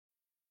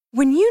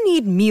When you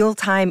need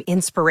mealtime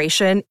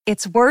inspiration,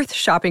 it's worth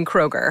shopping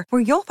Kroger,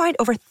 where you'll find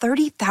over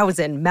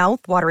 30,000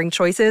 mouth-watering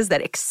choices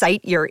that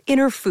excite your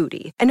inner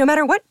foodie. And no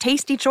matter what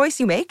tasty choice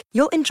you make,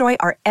 you'll enjoy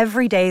our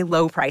everyday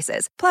low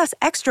prices, plus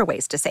extra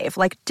ways to save,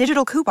 like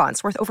digital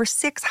coupons worth over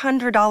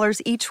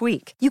 $600 each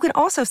week. You can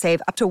also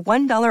save up to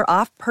 $1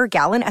 off per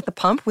gallon at the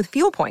pump with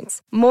fuel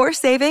points. More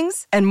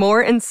savings and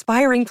more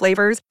inspiring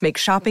flavors make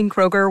shopping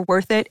Kroger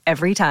worth it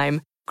every time.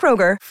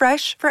 Kroger,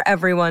 fresh for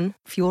everyone.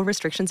 Fuel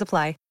restrictions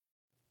apply.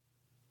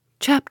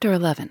 Chapter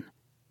 11,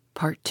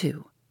 Part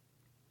 2.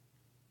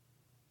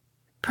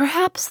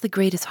 Perhaps the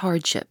greatest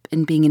hardship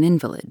in being an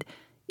invalid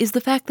is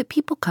the fact that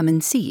people come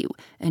and see you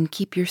and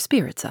keep your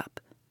spirits up.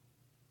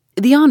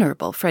 The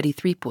Honorable Freddie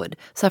Threepwood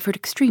suffered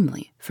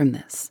extremely from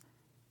this.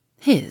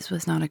 His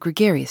was not a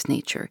gregarious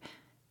nature,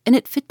 and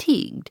it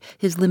fatigued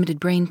his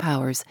limited brain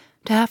powers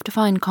to have to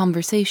find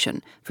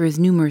conversation for his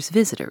numerous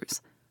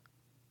visitors.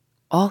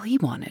 All he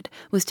wanted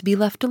was to be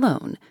left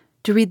alone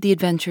to read the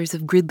adventures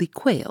of Gridley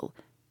Quayle,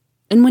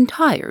 and when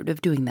tired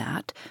of doing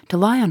that, to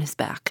lie on his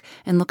back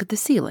and look at the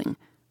ceiling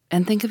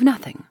and think of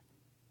nothing.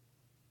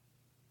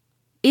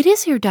 It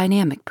is your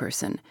dynamic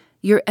person,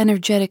 your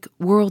energetic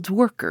world's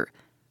worker,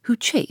 who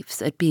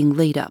chafes at being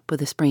laid up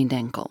with a sprained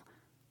ankle.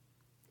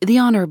 The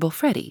Honorable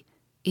Freddie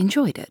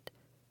enjoyed it.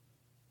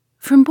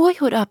 From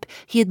boyhood up,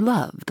 he had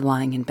loved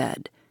lying in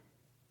bed.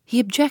 He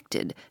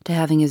objected to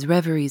having his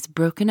reveries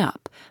broken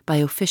up by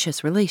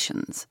officious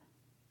relations.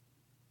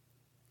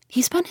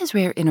 He spent his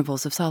rare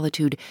intervals of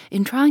solitude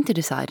in trying to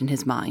decide in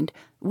his mind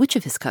which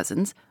of his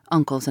cousins,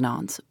 uncles, and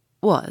aunts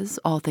was,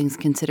 all things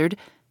considered,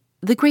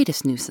 the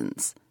greatest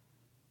nuisance.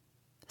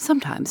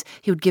 Sometimes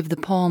he would give the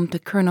palm to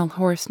Colonel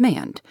Horace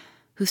Mand,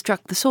 who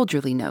struck the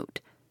soldierly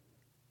note.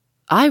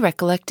 I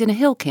recollect in a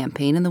hill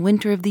campaign in the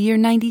winter of the year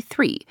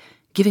 '93,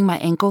 giving my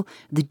ankle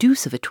the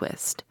deuce of a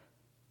twist.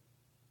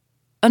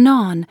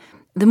 Anon,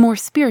 the more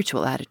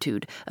spiritual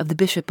attitude of the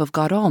Bishop of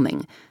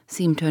Godalming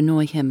seemed to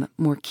annoy him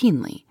more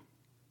keenly.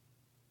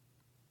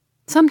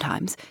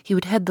 Sometimes he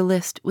would head the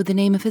list with the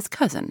name of his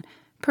cousin,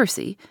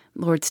 Percy,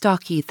 Lord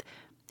Stockheath,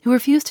 who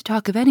refused to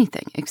talk of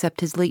anything except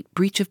his late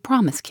breach of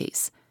promise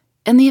case,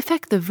 and the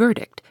effect the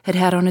verdict had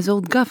had on his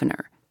old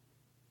governor.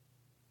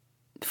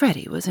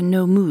 Freddie was in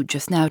no mood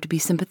just now to be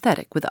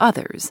sympathetic with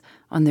others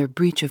on their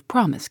breach of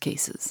promise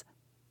cases.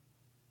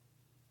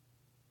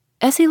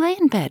 As he lay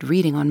in bed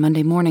reading on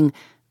Monday morning,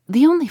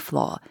 the only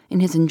flaw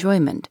in his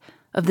enjoyment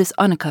of this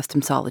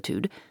unaccustomed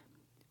solitude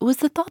was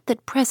the thought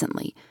that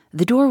presently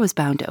the door was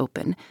bound to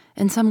open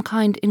and some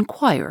kind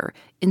inquirer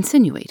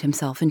insinuate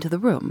himself into the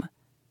room.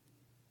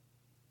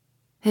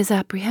 His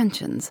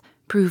apprehensions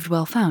proved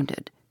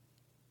well-founded.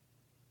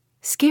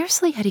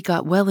 Scarcely had he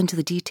got well into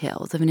the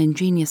details of an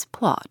ingenious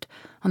plot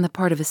on the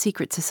part of a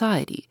secret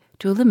society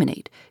to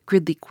eliminate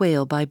Gridley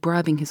Quayle by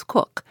bribing his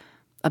cook,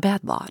 a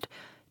bad lot,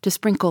 to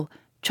sprinkle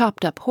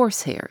chopped-up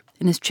horsehair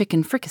in his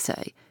chicken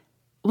fricassee,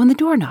 when the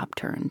doorknob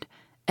turned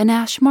and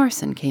Ash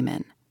Marson came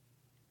in.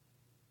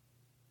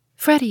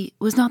 Freddie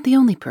was not the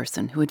only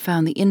person who had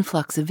found the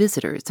influx of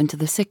visitors into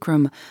the sick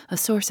room a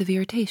source of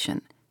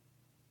irritation.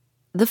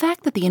 The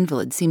fact that the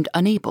invalid seemed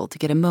unable to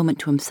get a moment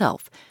to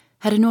himself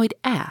had annoyed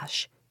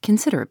Ash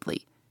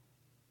considerably.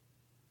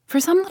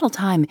 For some little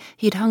time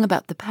he had hung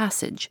about the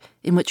passage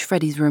in which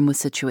Freddie's room was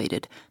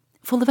situated,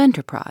 full of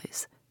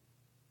enterprise,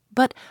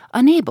 but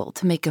unable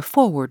to make a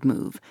forward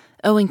move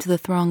owing to the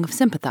throng of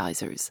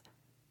sympathizers.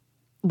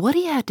 What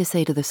he had to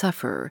say to the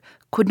sufferer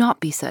could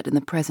not be said in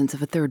the presence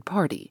of a third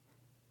party.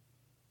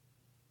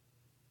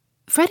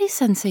 Freddie's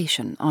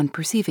sensation on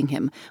perceiving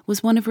him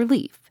was one of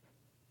relief.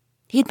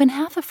 He had been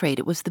half afraid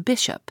it was the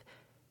bishop.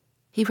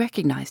 He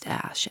recognized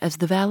Ash as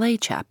the valet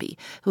chappie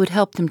who had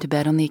helped him to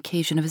bed on the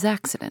occasion of his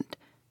accident.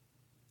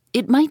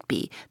 It might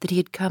be that he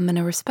had come in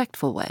a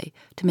respectful way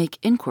to make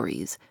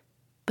inquiries,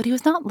 but he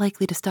was not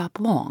likely to stop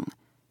long.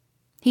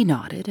 He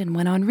nodded and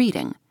went on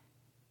reading.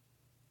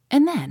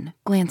 And then,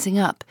 glancing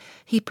up,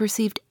 he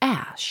perceived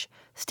Ash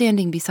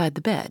standing beside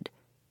the bed,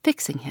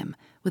 fixing him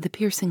with a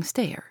piercing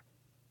stare.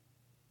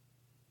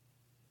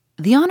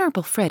 The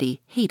Honorable Freddie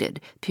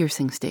hated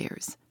piercing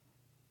stares.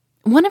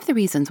 One of the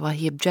reasons why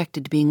he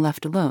objected to being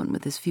left alone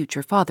with his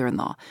future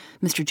father-in-law,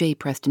 Mr. J.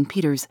 Preston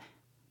Peters,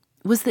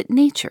 was that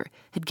nature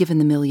had given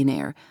the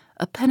millionaire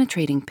a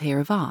penetrating pair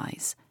of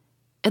eyes,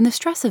 and the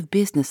stress of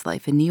business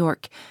life in New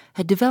York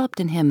had developed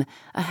in him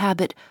a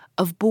habit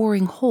of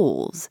boring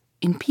holes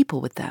in people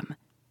with them.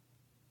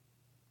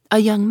 A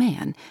young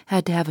man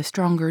had to have a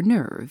stronger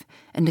nerve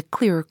and a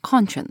clearer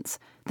conscience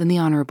than the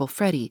Honorable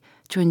Freddie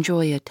to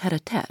enjoy a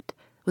tete-a-tete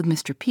with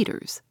Mr.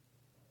 Peters.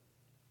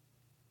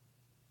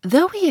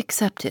 Though he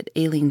accepted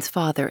Aileen's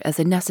father as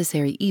a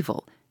necessary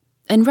evil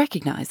and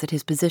recognized that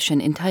his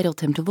position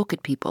entitled him to look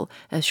at people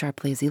as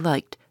sharply as he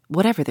liked,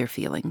 whatever their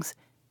feelings,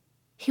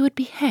 he would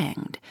be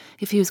hanged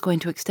if he was going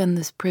to extend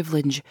this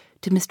privilege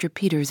to Mr.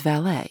 Peters'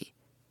 valet.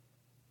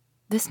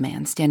 This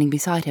man standing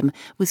beside him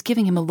was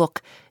giving him a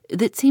look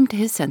that seemed to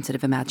his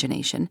sensitive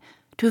imagination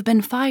to have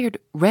been fired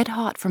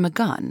red-hot from a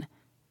gun,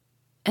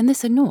 and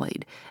this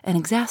annoyed and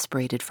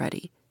exasperated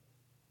Freddie.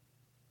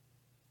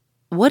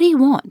 "What do you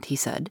want?" he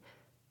said.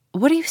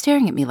 "What are you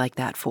staring at me like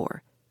that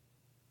for?"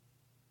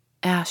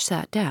 Ash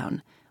sat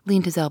down,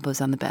 leaned his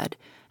elbows on the bed,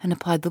 and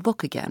applied the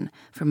look again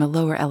from a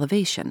lower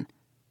elevation.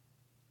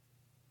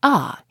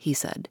 "Ah," he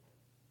said.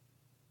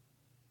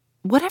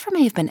 Whatever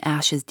may have been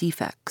Ash's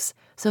defects,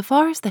 so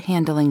far as the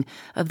handling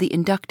of the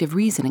inductive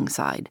reasoning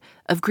side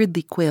of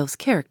Gridley Quayle's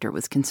character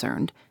was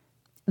concerned,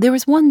 there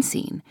was one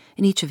scene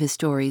in each of his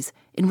stories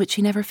in which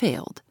he never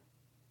failed.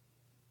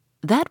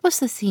 That was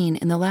the scene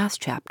in the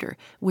last chapter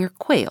where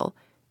Quayle,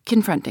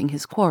 confronting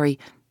his quarry,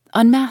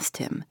 unmasked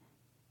him.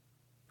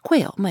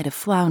 Quayle might have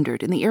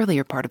floundered in the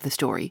earlier part of the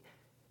story,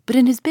 but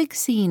in his big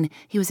scene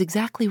he was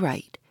exactly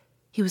right.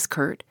 He was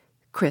curt,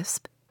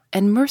 crisp,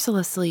 and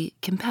mercilessly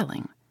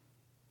compelling.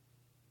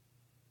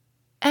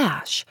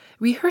 Ash,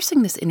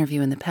 rehearsing this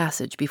interview in the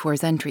passage before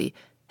his entry,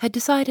 had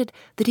decided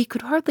that he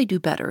could hardly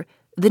do better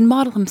than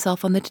model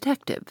himself on the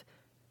detective.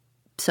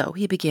 So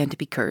he began to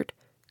be curt,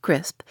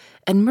 crisp,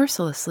 and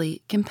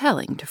mercilessly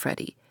compelling to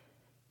Freddie,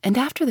 and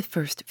after the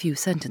first few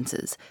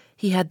sentences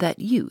he had that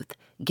youth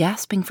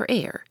gasping for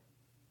air.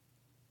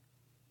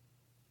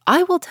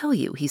 "I will tell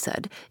you," he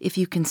said, "if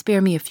you can spare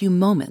me a few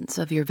moments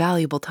of your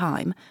valuable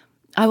time,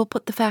 I will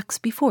put the facts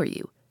before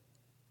you.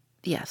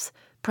 Yes,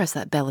 press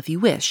that bell if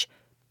you wish,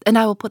 and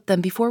I will put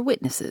them before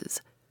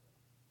witnesses.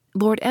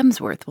 Lord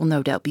Emsworth will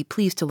no doubt be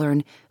pleased to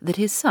learn that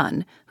his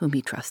son, whom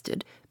he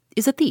trusted,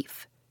 is a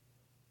thief."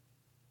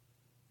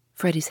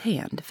 Freddie's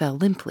hand fell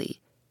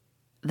limply.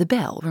 The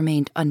bell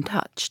remained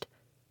untouched.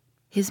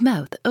 His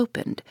mouth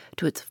opened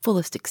to its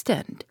fullest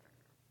extent.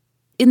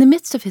 In the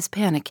midst of his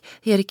panic,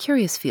 he had a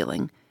curious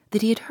feeling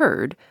that he had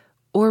heard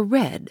or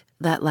read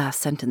that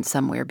last sentence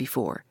somewhere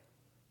before.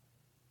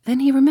 Then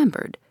he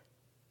remembered.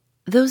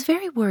 Those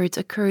very words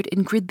occurred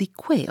in Gridley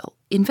Quayle,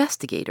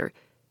 Investigator,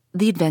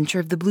 The Adventure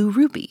of the Blue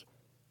Ruby.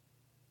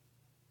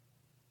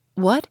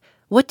 "What?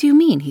 What do you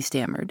mean?" he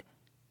stammered.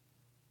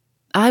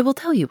 "I will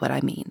tell you what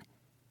I mean.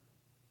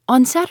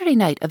 On Saturday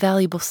night, a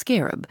valuable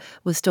scarab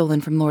was stolen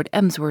from Lord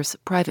Emsworth's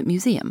private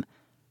museum.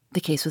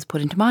 The case was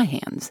put into my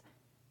hands."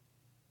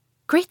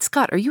 "Great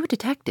Scott, are you a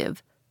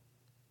detective?"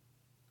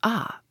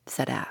 "Ah,"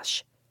 said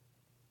Ash.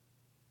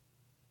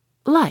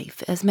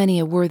 Life, as many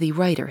a worthy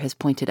writer has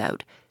pointed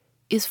out,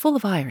 is full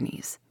of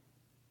ironies.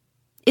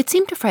 It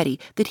seemed to Freddie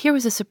that here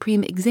was a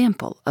supreme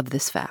example of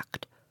this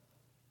fact.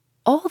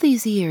 All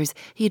these years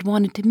he had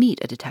wanted to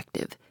meet a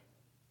detective,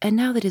 and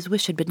now that his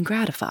wish had been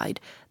gratified,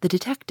 the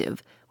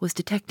detective was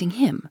detecting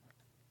him.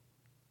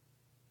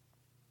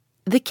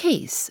 "The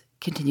case,"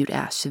 continued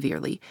Ash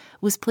severely,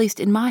 "was placed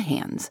in my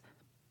hands.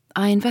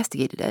 I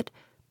investigated it.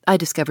 I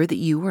discovered that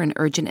you were in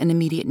urgent and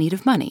immediate need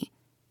of money."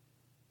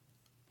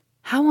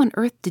 "How on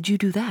earth did you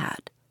do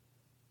that?"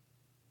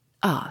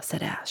 "Ah,"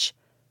 said Ash.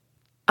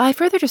 "I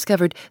further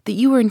discovered that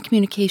you were in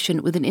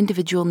communication with an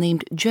individual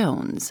named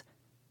Jones."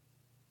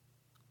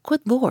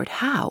 "Good Lord,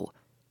 how?"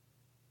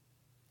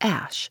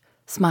 Ash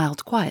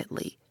smiled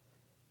quietly.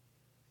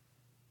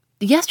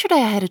 "Yesterday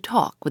I had a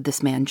talk with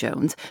this man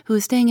Jones, who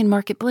is staying in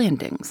Market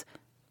Blandings."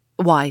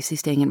 "Why is he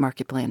staying in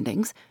Market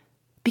Blandings?"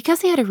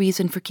 "Because he had a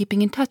reason for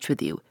keeping in touch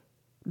with you.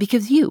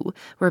 Because you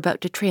were about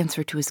to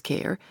transfer to his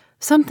care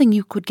something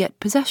you could get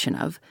possession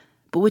of,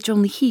 but which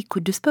only he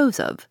could dispose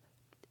of.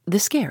 The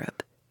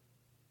scarab."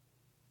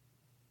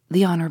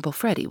 The Honorable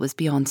Freddie was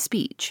beyond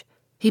speech.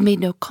 He made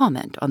no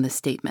comment on this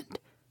statement.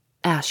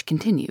 Ash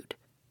continued.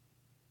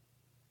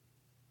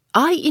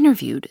 "I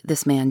interviewed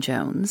this man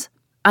Jones.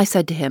 I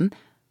said to him,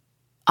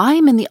 'I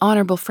am in the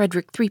Honorable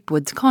Frederick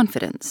Threepwood's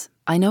confidence.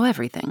 I know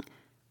everything.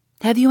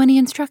 Have you any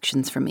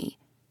instructions for me?'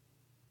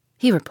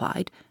 He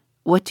replied,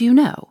 'What do you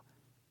know?'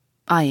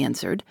 I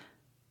answered,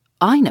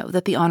 'I know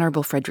that the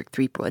Honorable Frederick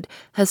Threepwood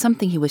has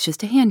something he wishes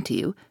to hand to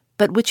you,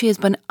 but which he has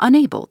been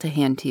unable to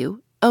hand to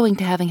you owing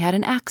to having had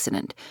an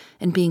accident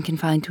and being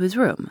confined to his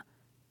room.'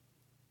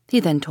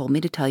 He then told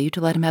me to tell you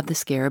to let him have the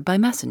scarab by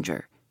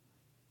messenger."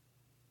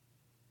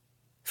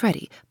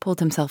 Freddie pulled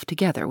himself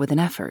together with an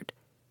effort.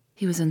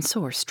 He was in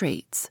sore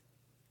straits.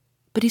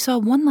 But he saw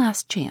one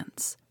last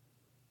chance.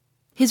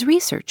 His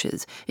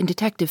researches in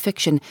detective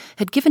fiction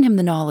had given him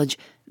the knowledge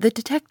that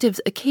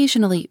detectives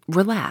occasionally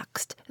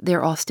relaxed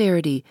their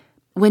austerity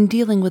when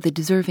dealing with a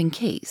deserving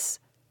case.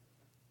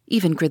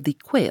 Even Gridley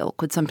Quayle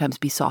could sometimes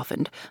be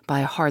softened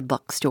by a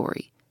hard-luck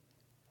story.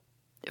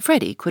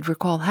 Freddie could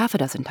recall half a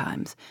dozen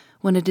times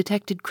when a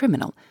detected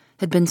criminal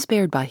had been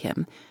spared by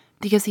him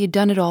because he had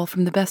done it all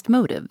from the best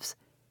motives.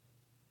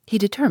 He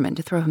determined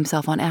to throw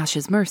himself on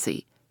Ash's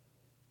mercy.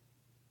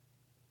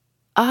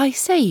 "I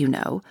say, you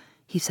know,"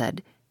 he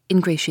said,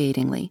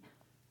 ingratiatingly,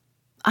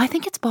 "I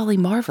think it's bally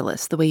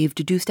marvelous the way you've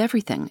deduced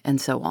everything and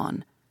so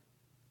on."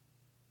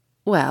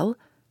 "Well,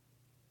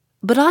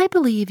 but I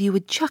believe you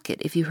would chuck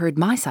it if you heard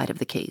my side of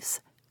the case."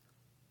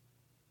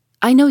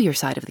 "I know your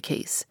side of the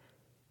case.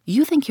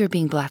 You think you're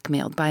being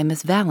blackmailed by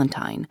Miss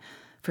Valentine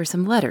for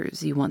some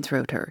letters you once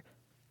wrote her.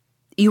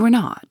 You are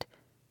not.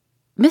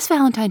 Miss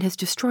Valentine has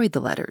destroyed the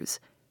letters.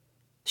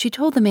 She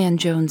told the man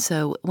Jones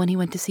so when he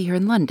went to see her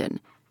in London.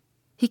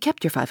 He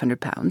kept your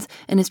 £500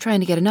 and is trying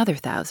to get another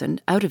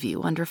 1,000 out of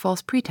you under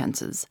false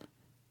pretenses."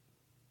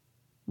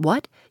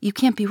 What? You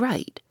can't be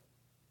right.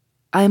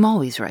 I am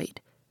always right.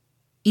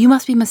 You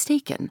must be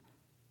mistaken.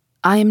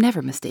 I am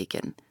never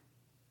mistaken.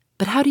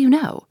 But how do you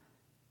know?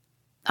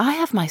 I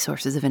have my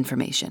sources of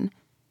information.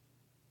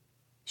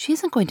 She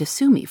isn't going to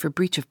sue me for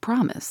breach of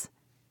promise.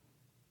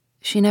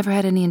 She never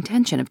had any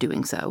intention of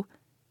doing so.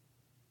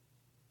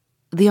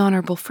 The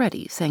Honorable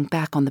Freddie sank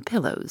back on the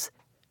pillows.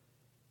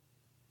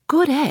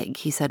 Good egg,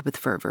 he said with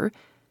fervor.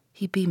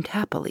 He beamed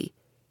happily.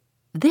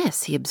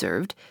 This, he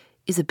observed,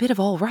 is a bit of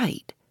all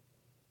right.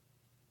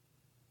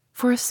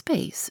 For a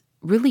space,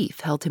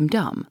 relief held him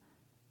dumb.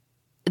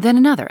 Then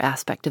another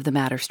aspect of the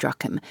matter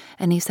struck him,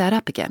 and he sat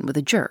up again with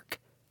a jerk.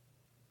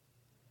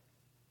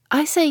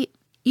 I say,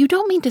 you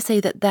don't mean to say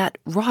that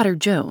rotter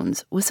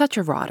Jones was such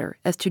a rotter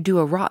as to do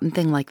a rotten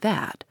thing like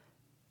that?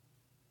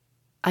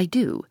 I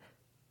do.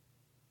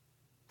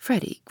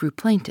 Freddie grew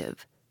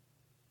plaintive.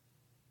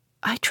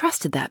 I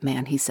trusted that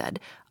man, he said.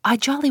 I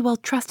jolly well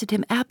trusted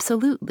him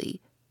absolutely.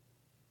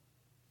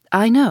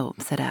 I know,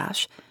 said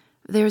Ash.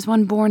 There's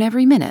one born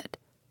every minute.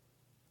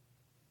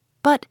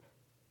 But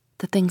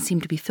the thing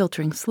seemed to be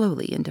filtering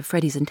slowly into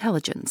Freddie's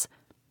intelligence.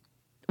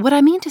 What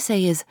I mean to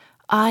say is,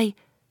 I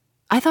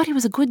thought he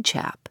was a good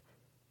chap.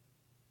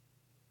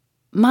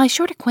 My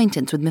short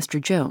acquaintance with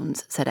Mr.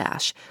 Jones, said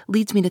Ash,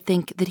 leads me to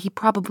think that he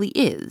probably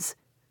is,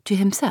 to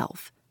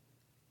himself.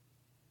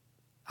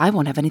 I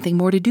won't have anything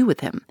more to do with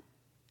him.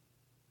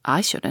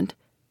 I shouldn't.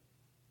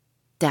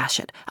 Dash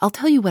it, I'll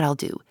tell you what I'll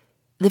do.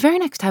 The very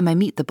next time I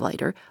meet the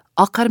blighter,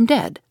 I'll cut him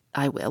dead.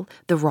 I will,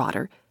 the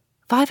rotter.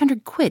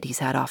 500 quid he's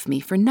had off me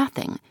for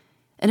nothing.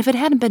 And if it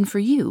hadn't been for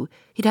you,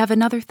 he'd have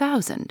another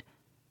 1,000.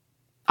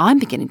 I'm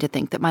beginning to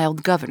think that my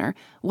old governor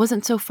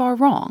wasn't so far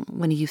wrong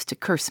when he used to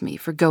curse me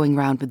for going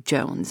round with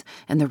Jones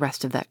and the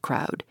rest of that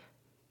crowd.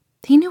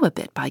 He knew a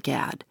bit, by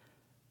gad.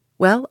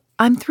 Well,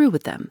 I'm through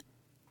with them.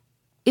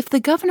 If the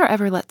governor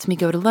ever lets me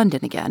go to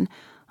London again,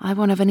 I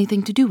won't have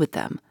anything to do with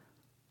them.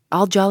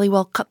 I'll jolly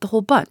well cut the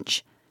whole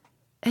bunch.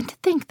 And to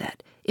think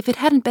that, if it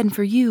hadn't been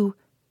for you—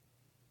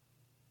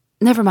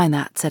 Never mind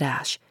that, said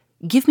Ash.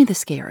 Give me the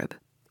scarab.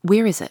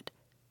 Where is it?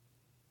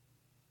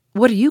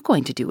 What are you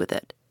going to do with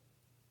it?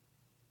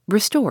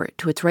 Restore it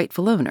to its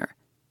rightful owner.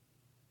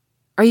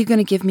 Are you going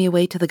to give me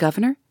away to the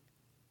governor?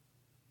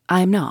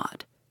 I am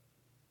not.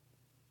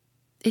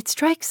 It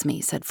strikes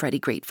me, said Freddie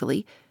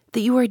gratefully,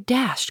 that you are a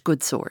dashed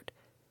good sort.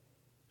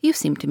 You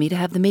seem to me to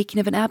have the making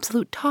of an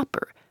absolute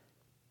topper.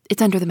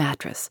 It's under the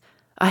mattress.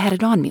 I had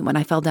it on me when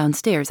I fell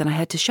downstairs, and I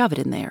had to shove it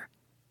in there.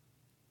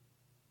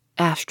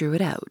 Ash drew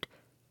it out.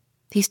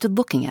 He stood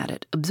looking at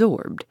it,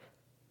 absorbed.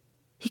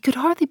 He could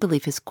hardly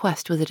believe his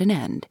quest was at an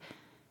end,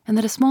 and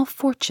that a small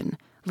fortune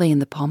lay in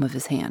the palm of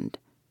his hand.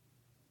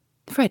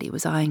 Freddie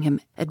was eyeing him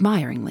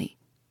admiringly.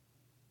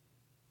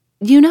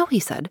 You know, he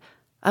said,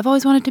 I've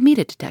always wanted to meet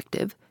a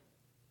detective.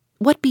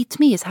 What beats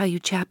me is how you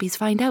chappies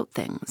find out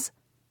things.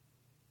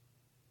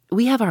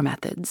 We have our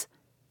methods.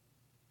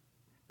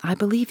 I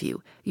believe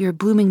you. You're a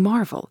blooming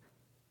marvel.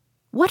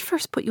 What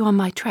first put you on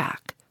my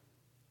track?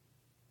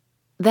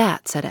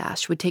 That, said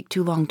Ash, would take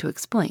too long to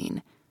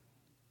explain.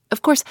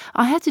 Of course,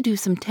 I had to do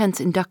some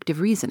tense inductive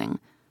reasoning,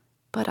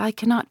 but I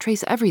cannot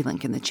trace every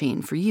link in the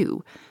chain for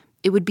you.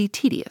 It would be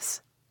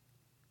tedious.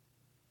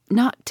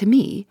 Not to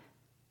me.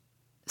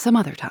 Some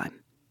other time.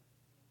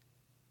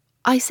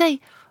 I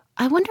say,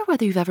 I wonder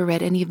whether you've ever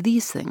read any of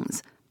these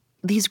things,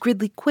 these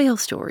Gridley Quayle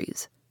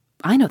stories.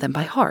 I know them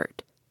by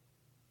heart.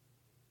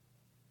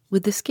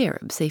 With the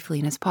scarab safely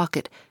in his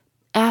pocket,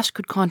 Ash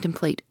could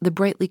contemplate the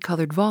brightly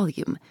colored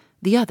volume,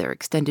 the other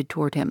extended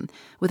toward him,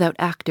 without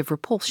active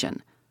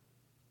repulsion.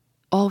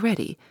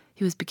 Already,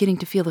 he was beginning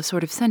to feel a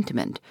sort of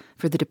sentiment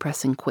for the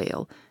depressing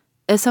Quayle,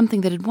 as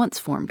something that had once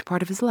formed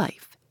part of his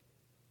life.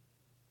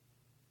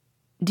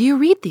 Do you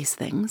read these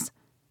things?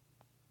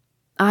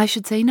 I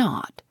should say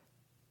not.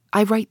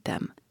 I write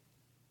them.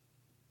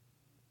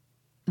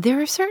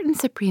 There are certain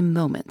supreme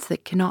moments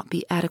that cannot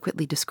be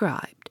adequately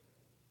described.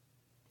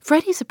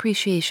 Freddie's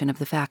appreciation of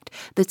the fact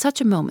that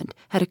such a moment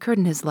had occurred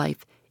in his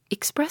life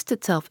expressed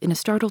itself in a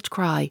startled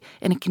cry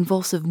and a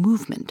convulsive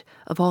movement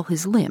of all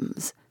his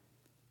limbs.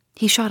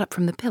 He shot up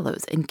from the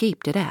pillows and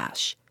gaped at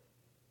Ash.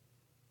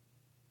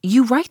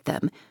 You write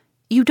them?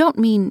 You don't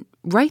mean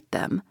write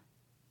them?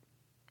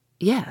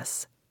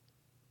 Yes.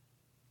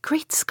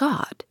 Great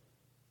Scott!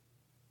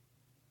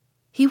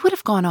 He would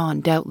have gone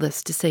on,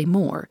 doubtless, to say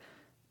more,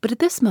 but at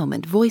this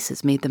moment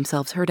voices made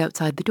themselves heard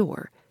outside the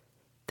door.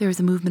 There was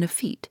a movement of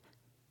feet.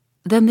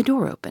 Then the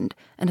door opened,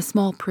 and a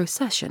small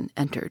procession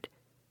entered.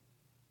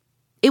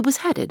 It was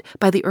headed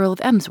by the Earl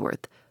of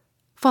Emsworth.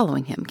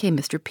 Following him came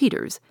Mr.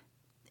 Peters,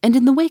 and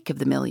in the wake of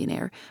the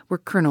millionaire were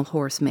Colonel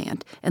Horace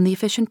Mant and the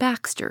efficient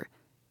Baxter.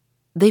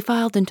 They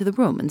filed into the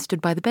room and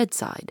stood by the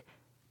bedside.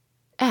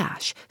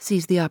 Ash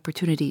seized the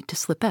opportunity to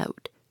slip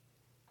out.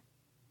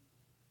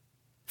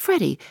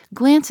 Freddie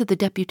glanced at the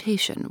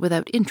deputation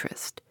without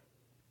interest.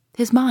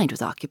 His mind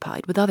was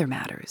occupied with other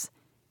matters.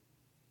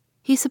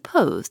 He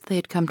supposed they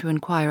had come to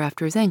inquire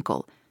after his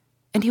ankle,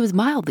 and he was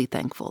mildly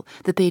thankful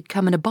that they had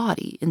come in a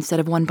body instead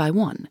of one by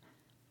one.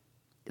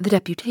 The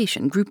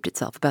deputation grouped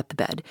itself about the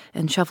bed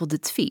and shuffled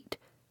its feet.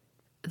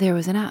 There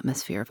was an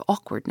atmosphere of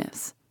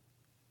awkwardness.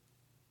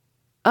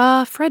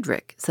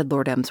 Frederick," said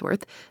Lord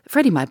Emsworth.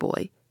 "Freddie, my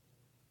boy."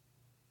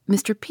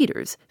 Mr.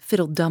 Peters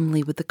fiddled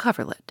dumbly with the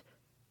coverlet.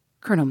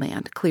 Colonel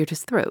Mant cleared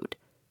his throat.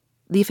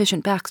 The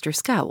efficient Baxter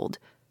scowled.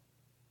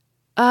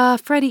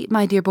 "Freddie,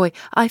 my dear boy,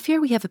 I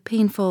fear we have a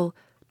painful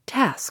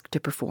task to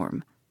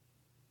perform."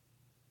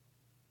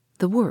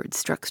 The words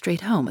struck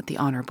straight home at the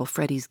Honorable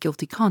Freddie's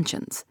guilty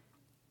conscience.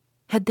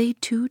 Had they,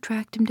 too,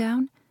 tracked him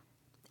down?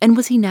 And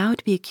was he now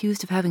to be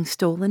accused of having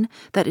stolen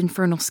that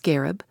infernal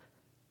scarab?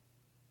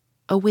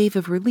 A wave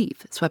of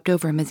relief swept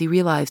over him as he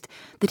realized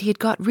that he had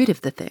got rid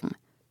of the thing.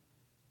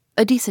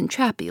 A decent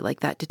chappie like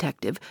that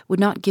detective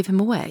would not give him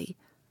away.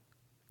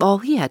 All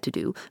he had to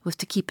do was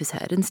to keep his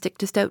head and stick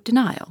to stout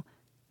denial.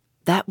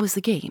 That was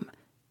the game,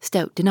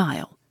 stout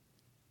denial.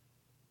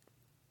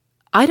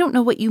 "I don't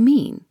know what you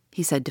mean,"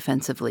 he said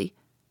defensively.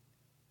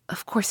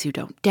 "Of course you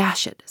don't,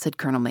 dash it," said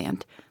Colonel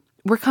Mant.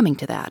 "We're coming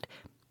to that.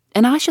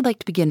 And I should like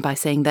to begin by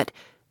saying that,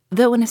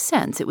 though in a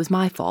sense it was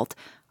my fault,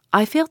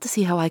 I fail to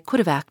see how I could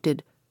have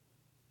acted—"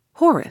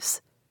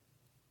 "Horace."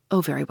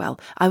 "Oh, very well.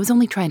 I was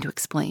only trying to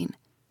explain."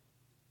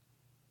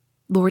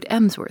 Lord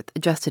Emsworth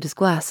adjusted his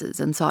glasses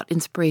and sought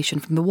inspiration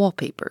from the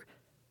wallpaper.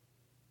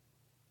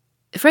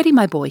 "Freddie,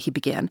 my boy," he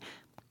began,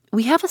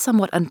 "we have a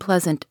somewhat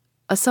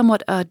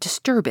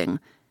disturbing.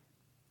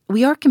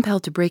 We are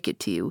compelled to break it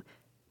to you.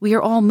 We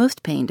are all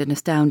most pained and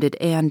astounded,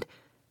 and—"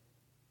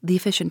 The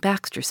efficient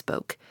Baxter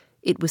spoke.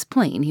 It was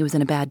plain he was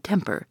in a bad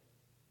temper.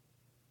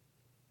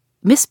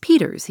 "Miss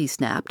Peters," he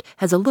snapped,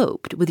 "has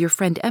eloped with your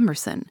friend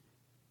Emerson."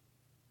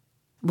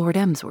 Lord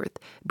Emsworth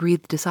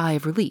breathed a sigh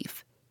of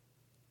relief.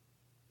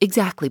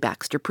 "Exactly,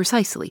 Baxter,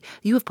 precisely.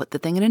 You have put the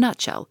thing in a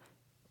nutshell.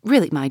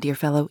 Really, my dear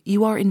fellow,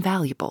 you are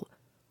invaluable."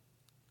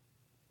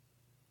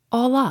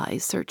 All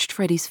eyes searched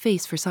Freddie's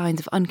face for signs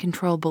of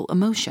uncontrollable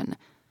emotion.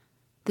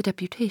 The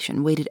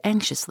deputation waited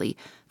anxiously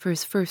for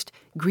his first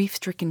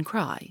grief-stricken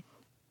cry.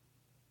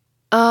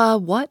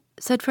 What?"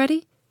 said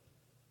Freddie.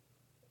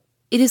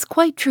 "It is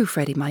quite true,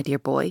 Freddie, my dear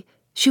boy.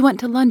 She went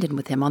to London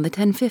with him on the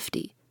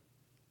 10:50.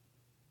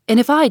 "And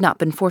if I had not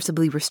been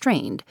forcibly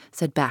restrained,"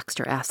 said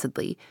Baxter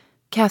acidly,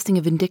 casting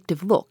a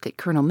vindictive look at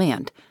Colonel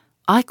Mant,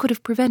 "I could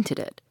have prevented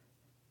it."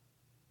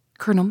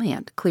 Colonel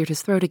Mant cleared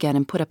his throat again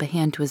and put up a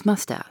hand to his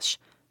mustache.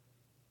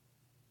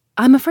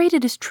 "I'm afraid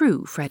it is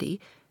true, Freddie.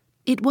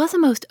 It was a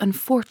most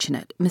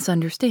unfortunate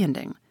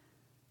misunderstanding.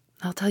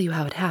 I'll tell you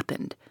how it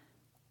happened.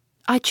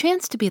 I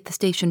chanced to be at the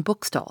station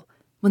bookstall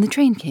when the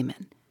train came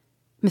in.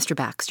 Mr.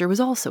 Baxter was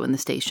also in the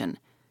station.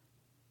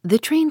 The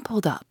train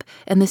pulled up,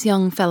 and this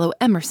young fellow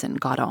Emerson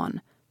got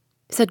on,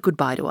 said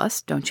goodbye to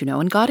us, don't you know,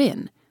 and got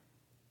in.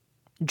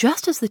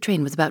 Just as the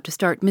train was about to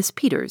start, Miss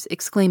Peters,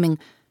 exclaiming,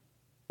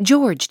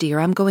 'George, dear,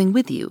 I'm going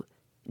with you,'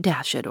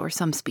 dash it, or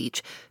some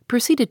speech,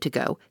 proceeded to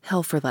go,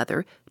 hell for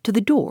leather, to the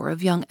door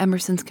of young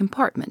Emerson's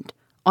compartment,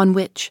 on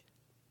which,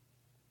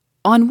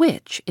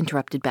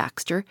 interrupted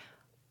Baxter,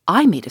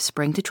 I made a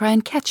spring to try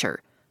and catch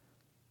her.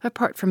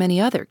 Apart from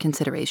any other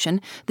consideration,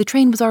 the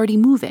train was already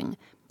moving,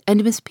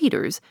 and Miss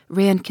Peters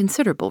ran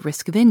considerable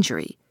risk of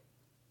injury.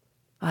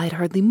 I had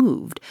hardly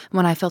moved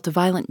when I felt a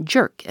violent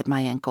jerk at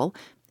my ankle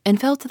and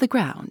fell to the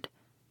ground.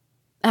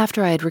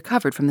 After I had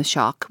recovered from the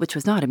shock, which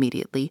was not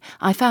immediately,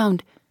 I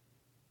found—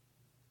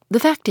 The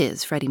fact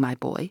is, Freddie, my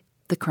boy,"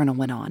 the colonel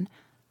went on,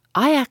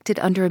 "I acted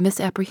under a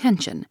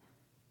misapprehension.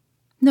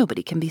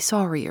 Nobody can be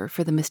sorrier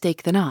for the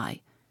mistake than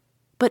I.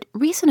 But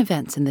recent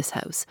events in this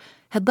house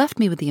had left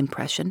me with the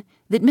impression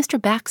that Mr.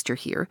 Baxter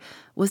here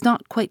was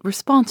not quite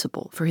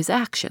responsible for his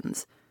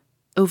actions.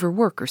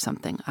 Overwork or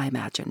something, I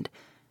imagined.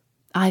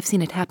 I've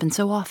seen it happen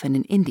so often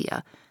in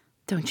India,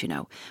 don't you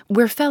know,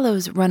 where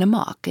fellows run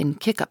amok and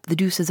kick up the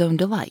deuce's own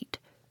delight.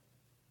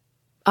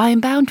 I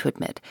am bound to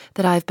admit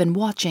that I've been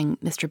watching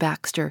Mr.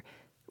 Baxter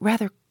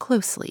rather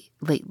closely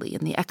lately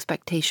in the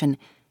expectation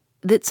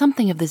that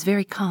something of this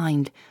very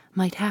kind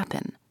might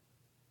happen.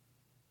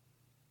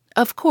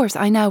 Of course,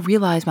 I now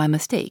realize my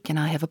mistake, and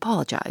I have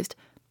apologized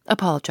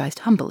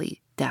humbly,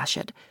 dash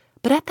it,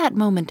 but at that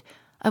moment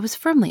I was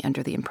firmly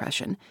under the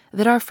impression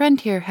that our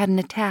friend here had an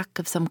attack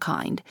of some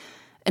kind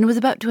and was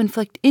about to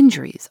inflict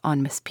injuries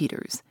on Miss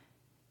Peters.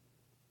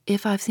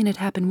 If I've seen it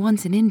happen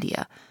once in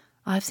India,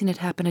 I've seen it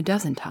happen a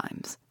dozen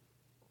times.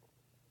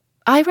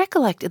 I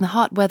recollect in the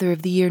hot weather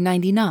of the year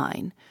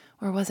 99,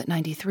 or was it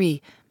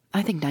 93?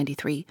 I think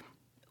 93,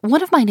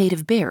 one of my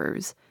native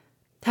bearers.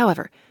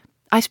 However,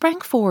 I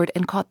sprang forward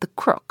and caught the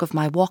crook of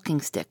my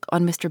walking stick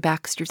on Mr.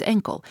 Baxter's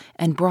ankle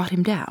and brought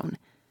him down.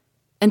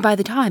 And by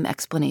the time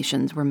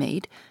explanations were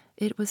made,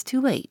 it was too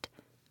late.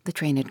 The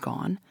train had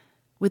gone,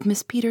 with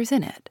Miss Peters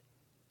in it.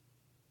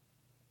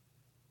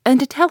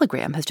 "And a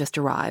telegram has just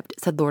arrived,"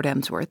 said Lord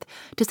Emsworth,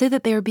 "to say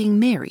that they are being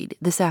married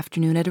this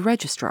afternoon at a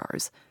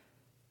registrar's.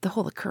 The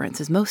whole occurrence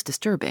is most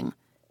disturbing."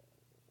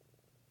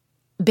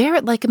 "Bear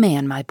it like a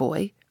man, my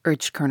boy,"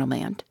 urged Colonel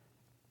Mant.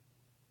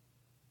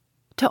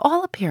 To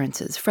all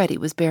appearances, Freddie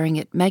was bearing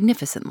it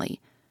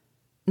magnificently.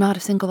 Not a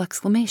single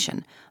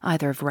exclamation,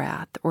 either of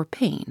wrath or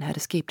pain, had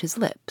escaped his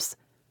lips.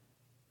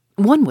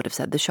 One would have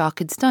said the shock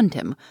had stunned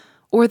him,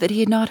 or that he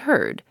had not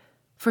heard,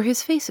 for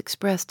his face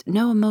expressed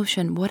no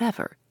emotion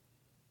whatever.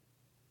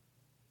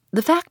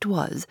 The fact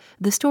was,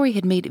 the story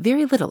had made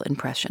very little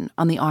impression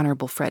on the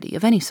Honorable Freddie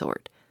of any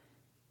sort.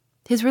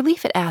 His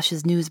relief at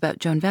Ash's news about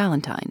Joan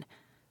Valentine,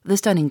 the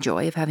stunning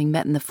joy of having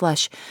met in the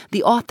flesh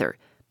the author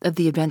of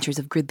The Adventures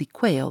of Gridley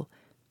Quayle,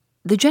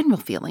 the general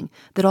feeling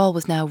that all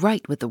was now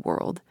right with the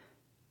world,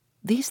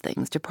 these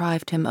things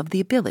deprived him of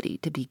the ability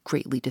to be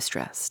greatly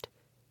distressed.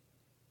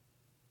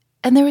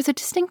 And there was a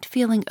distinct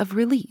feeling of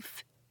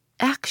relief,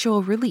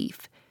 actual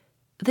relief,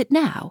 that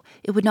now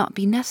it would not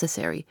be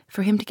necessary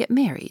for him to get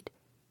married.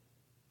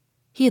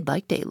 He had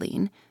liked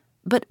Aileen,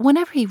 but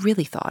whenever he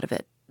really thought of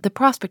it, the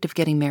prospect of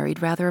getting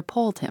married rather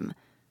appalled him.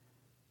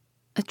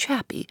 A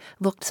chappie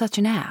looked such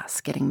an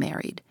ass getting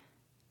married.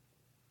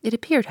 It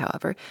appeared,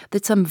 however,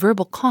 that some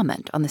verbal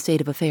comment on the state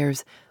of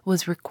affairs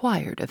was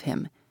required of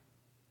him.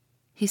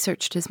 He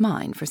searched his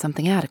mind for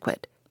something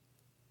adequate.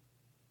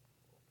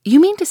 "You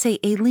mean to say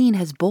Aileen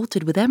has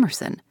bolted with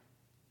Emerson?"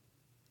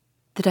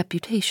 The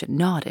deputation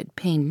nodded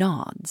pained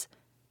nods.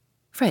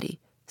 Freddie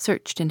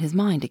searched in his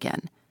mind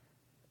again.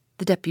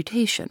 The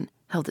deputation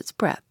held its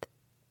breath.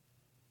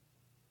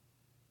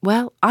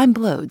 "Well, I'm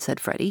blowed,"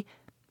 said Freddie.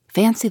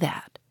 "Fancy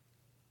that."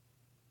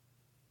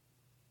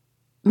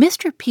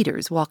 Mr.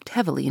 Peters walked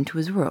heavily into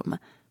his room.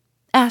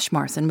 Ash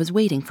Marson was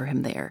waiting for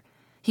him there.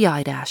 He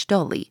eyed Ash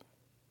dully.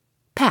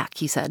 "Pack,"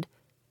 he said.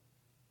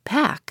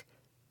 "Pack?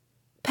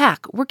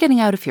 Pack, we're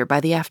getting out of here by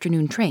the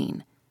afternoon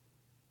train."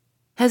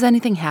 "Has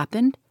anything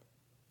happened?"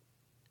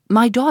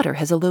 "My daughter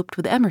has eloped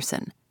with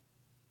Emerson."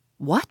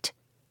 "What?"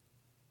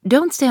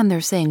 "Don't stand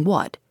there saying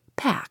what.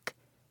 Pack."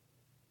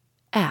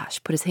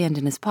 Ash put his hand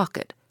in his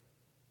pocket.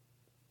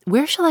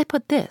 "Where shall I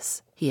put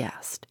this?" he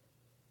asked.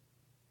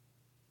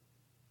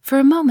 For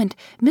a moment,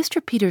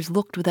 Mr. Peters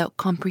looked without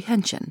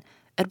comprehension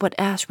at what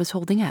Ash was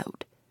holding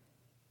out.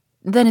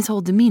 Then his whole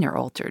demeanor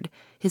altered.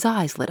 His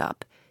eyes lit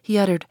up. He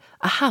uttered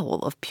a howl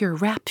of pure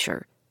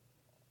rapture.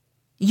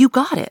 "You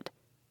got it."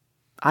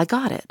 "I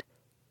got it."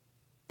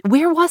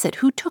 "Where was it?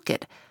 Who took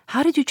it?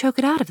 How did you choke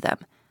it out of them?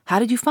 How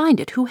did you find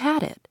it? Who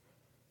had it?"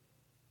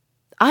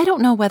 "I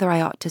don't know whether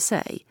I ought to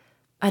say.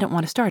 I don't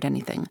want to start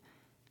anything.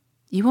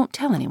 You won't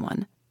tell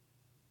anyone?"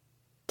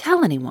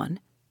 "Tell anyone?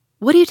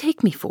 What do you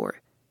take me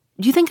for?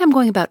 Do you think I'm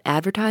going about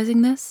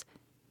advertising this?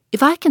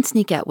 If I can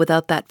sneak out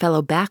without that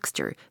fellow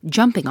Baxter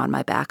jumping on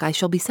my back, I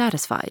shall be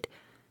satisfied.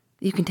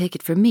 You can take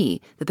it from me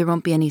that there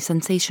won't be any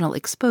sensational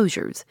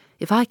exposures,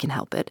 if I can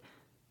help it.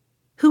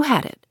 Who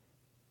had it?"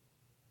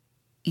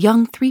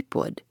 "Young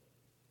Threepwood."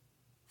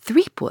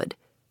 "Threepwood?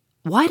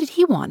 Why did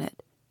he want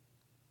it?"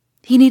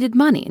 "He needed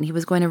money, and he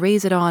was going to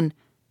raise it on—"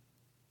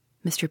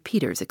 Mr.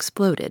 Peters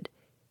exploded.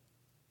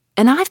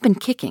 "And I've been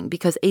kicking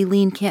because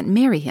Aileen can't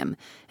marry him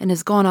and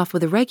has gone off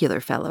with a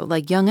regular fellow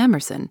like young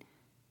Emerson.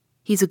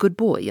 He's a good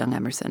boy, young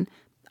Emerson.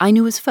 I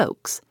knew his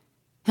folks.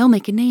 He'll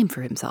make a name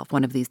for himself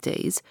one of these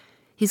days.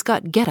 He's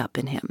got get-up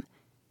in him.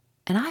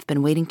 And I've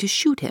been waiting to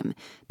shoot him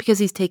because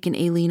he's taken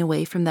Aileen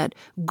away from that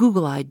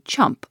google-eyed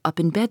chump up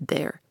in bed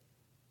there.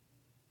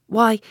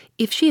 Why,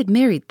 if she had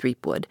married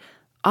Threepwood,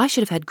 I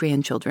should have had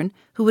grandchildren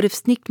who would have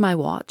sneaked my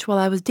watch while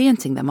I was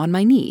dancing them on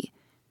my knee.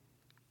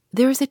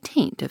 There is a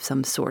taint of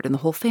some sort in the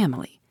whole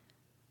family.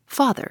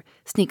 Father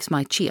sneaks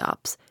my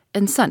Cheops,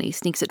 and Sonny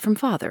sneaks it from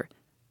father.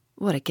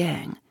 What a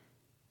gang.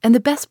 And the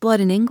best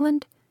blood in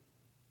England?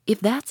 If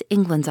that's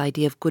England's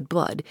idea of good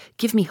blood,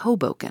 give me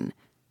Hoboken.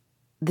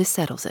 This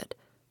settles it.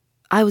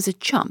 I was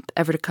a chump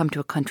ever to come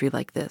to a country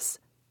like this.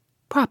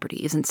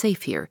 Property isn't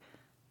safe here.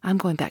 I'm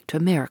going back to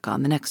America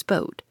on the next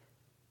boat.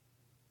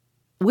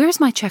 Where's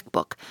my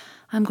checkbook?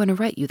 I'm going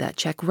to write you that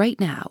check right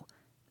now.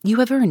 You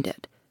have earned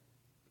it.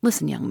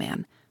 Listen, young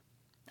man,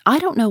 I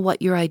don't know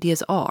what your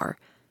ideas are,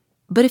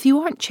 but if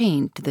you aren't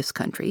chained to this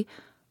country,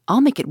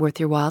 I'll make it worth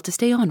your while to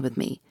stay on with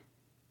me.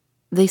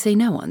 They say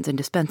no one's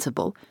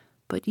indispensable,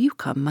 but you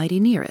come mighty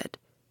near it.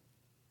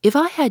 If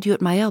I had you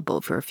at my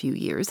elbow for a few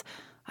years,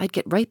 I'd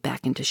get right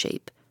back into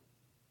shape.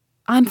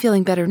 I'm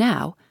feeling better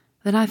now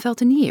than I've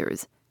felt in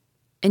years,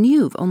 and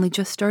you've only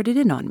just started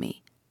in on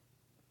me.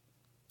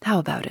 How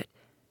about it?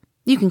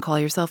 You can call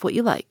yourself what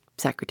you like,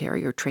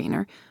 secretary or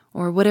trainer,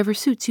 or whatever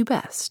suits you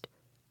best.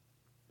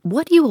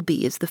 What you will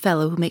be is the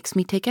fellow who makes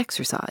me take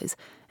exercise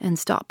and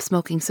stop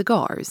smoking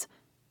cigars,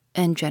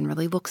 and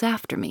generally looks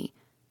after me.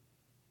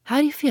 How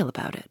do you feel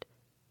about it?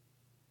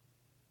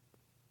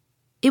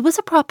 It was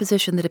a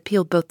proposition that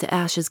appealed both to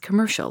Ash's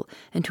commercial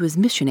and to his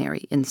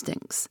missionary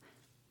instincts.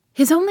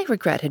 His only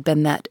regret had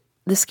been that,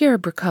 the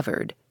scarab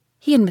recovered,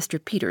 he and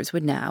Mr. Peters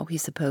would now, he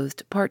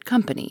supposed, part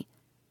company.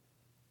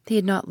 He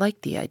had not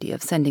liked the idea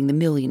of sending the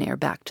millionaire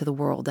back to the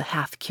world a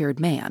half-cured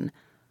man.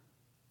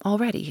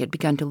 Already he had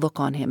begun to look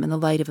on him in the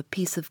light of a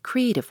piece of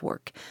creative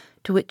work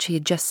to which he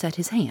had just set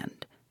his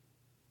hand.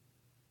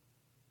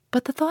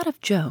 But the thought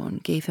of Joan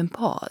gave him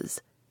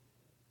pause.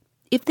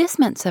 If this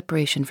meant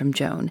separation from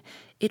Joan,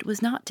 it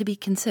was not to be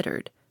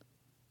considered.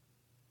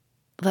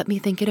 "Let me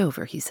think it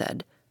over," he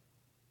said.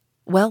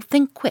 "Well,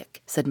 think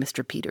quick," said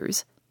Mr.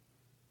 Peters.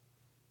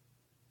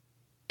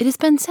 It has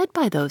been said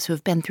by those who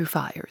have been through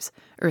fires,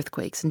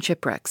 earthquakes, and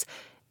shipwrecks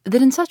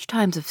that in such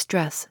times of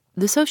stress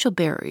the social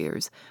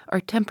barriers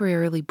are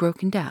temporarily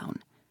broken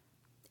down,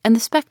 and the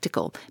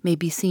spectacle may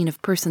be seen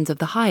of persons of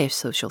the highest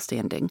social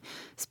standing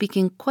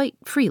speaking quite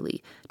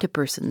freely to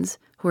persons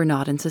who are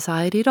not in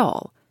society at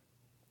all,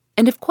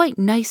 and of quite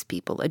nice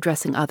people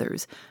addressing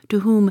others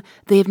to whom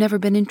they have never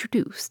been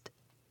introduced.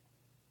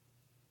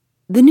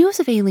 The news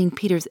of Aileen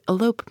Peters'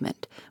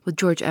 elopement with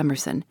George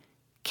Emerson,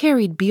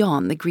 carried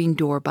beyond the green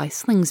door by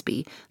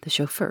Slingsby, the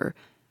chauffeur,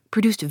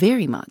 produced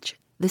very much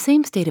the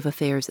same state of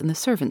affairs in the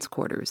servants'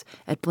 quarters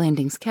at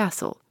Blandings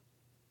Castle.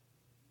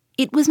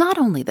 It was not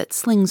only that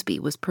Slingsby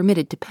was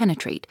permitted to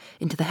penetrate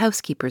into the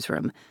housekeeper's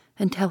room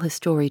and tell his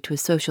story to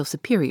his social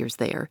superiors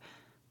there,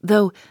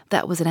 though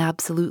that was an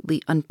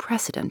absolutely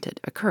unprecedented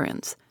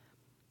occurrence.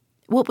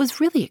 What was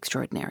really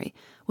extraordinary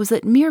was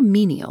that mere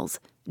menials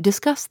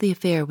discussed the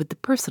affair with the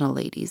personal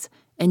ladies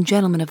and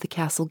gentlemen of the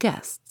castle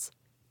guests,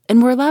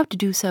 and were allowed to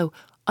do so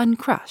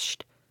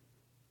uncrushed.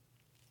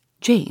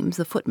 James,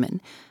 the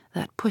footman,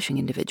 that pushing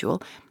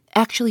individual,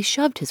 actually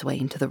shoved his way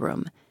into the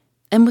room,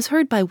 and was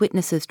heard by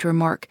witnesses to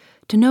remark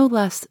to no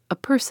less a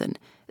person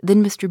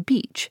than Mr.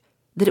 Beach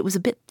that it was a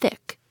bit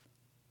thick.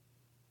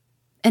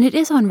 And it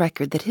is on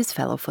record that his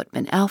fellow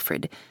footman,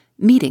 Alfred,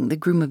 meeting the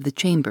groom of the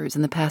chambers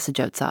in the passage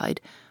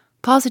outside,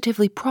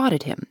 positively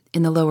prodded him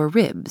in the lower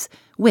ribs,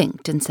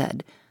 winked, and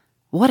said,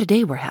 "What a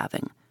day we're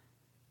having."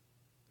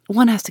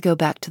 One has to go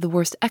back to the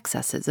worst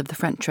excesses of the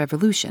French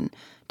Revolution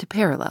to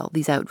parallel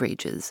these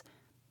outrages.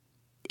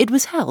 It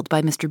was held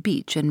by Mr.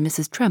 Beach and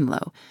Mrs.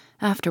 Tremlow,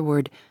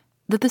 afterward,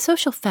 that the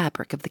social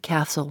fabric of the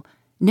castle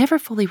never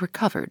fully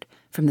recovered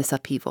from this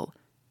upheaval.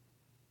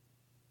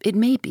 It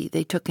may be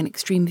they took an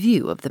extreme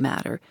view of the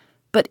matter,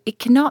 but it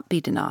cannot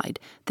be denied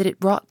that it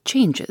wrought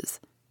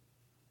changes.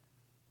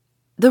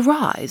 The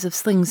rise of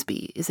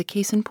Slingsby is a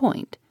case in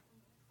point.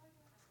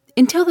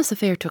 Until this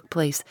affair took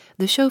place,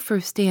 the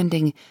chauffeur's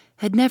standing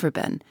had never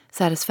been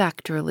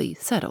satisfactorily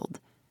settled.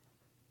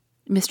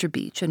 Mr.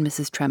 Beach and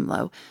Mrs.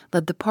 Tremlow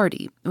led the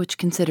party which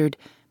considered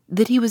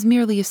that he was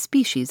merely a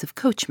species of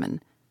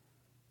coachman.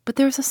 But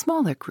there was a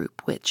smaller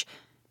group which,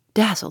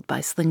 dazzled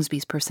by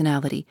Slingsby's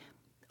personality,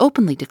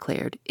 openly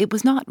declared it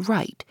was not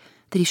right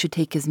that he should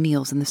take his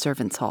meals in the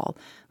servants' hall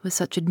with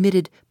such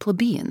admitted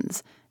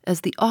plebeians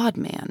as the odd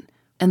man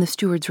and the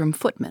steward's room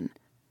footman.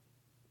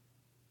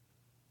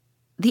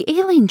 The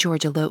Aileen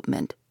George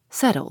elopement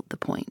settled the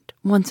point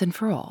once and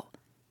for all.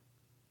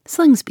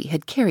 Slingsby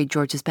had carried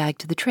George's bag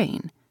to the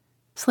train.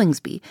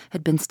 Slingsby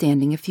had been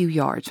standing a few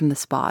yards from the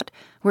spot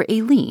where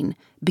Aileen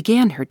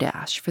began her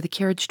dash for the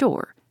carriage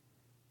door.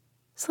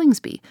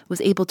 Slingsby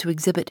was able to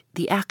exhibit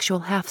the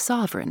actual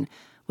half-sovereign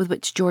with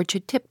which George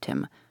had tipped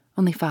him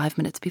only 5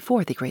 minutes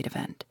before the great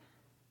event.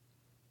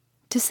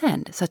 To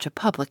send such a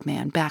public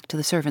man back to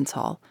the servants'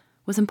 hall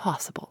was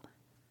impossible.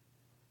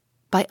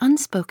 By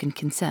unspoken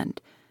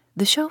consent,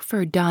 the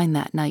chauffeur dined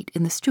that night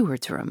in the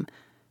steward's room,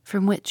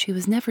 from which he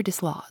was never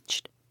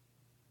dislodged.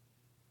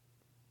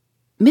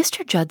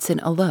 Mr. Judson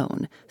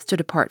alone stood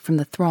apart from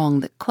the throng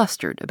that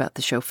clustered about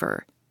the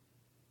chauffeur.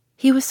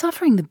 He was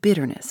suffering the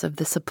bitterness of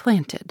the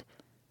supplanted.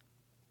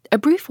 A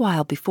brief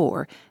while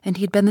before, and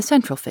he had been the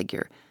central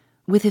figure,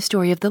 with his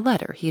story of the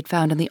letter he had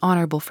found in the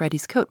Honorable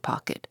Freddie's coat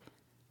pocket.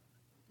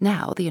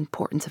 Now the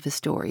importance of his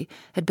story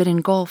had been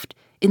engulfed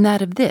in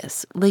that of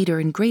this later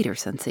and greater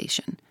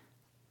sensation.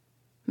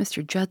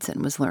 Mr.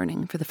 Judson was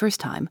learning, for the first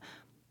time,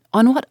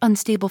 on what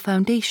unstable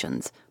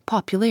foundations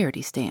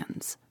popularity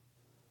stands.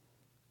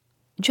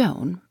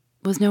 Joan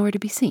was nowhere to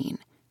be seen.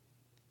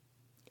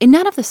 In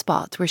none of the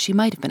spots where she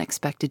might have been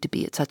expected to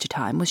be at such a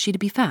time was she to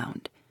be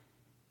found.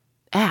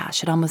 Ash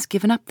had almost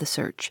given up the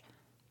search,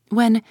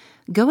 when,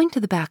 going to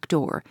the back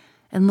door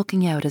and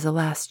looking out as a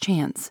last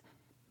chance,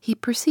 he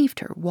perceived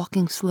her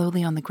walking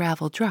slowly on the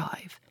gravel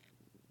drive.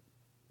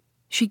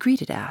 She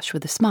greeted Ash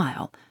with a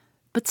smile,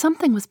 but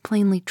something was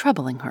plainly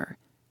troubling her.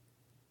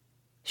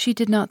 She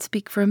did not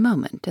speak for a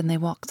moment, and they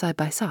walked side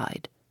by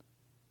side.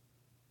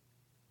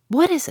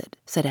 "What is it?"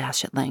 said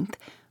Ash at length.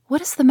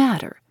 "What is the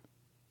matter?"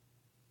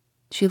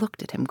 She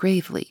looked at him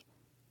gravely.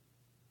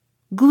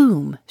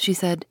 "Gloom," she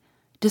said.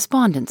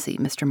 "Despondency,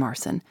 Mr.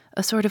 Marson,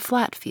 a sort of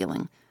flat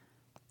feeling.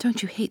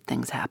 Don't you hate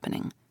things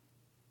happening?"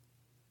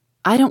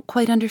 "I don't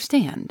quite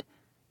understand."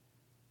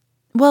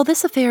 "Well,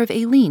 this affair of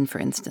Aileen, for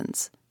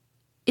instance.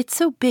 It's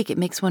so big it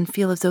makes one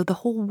feel as though the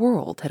whole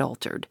world had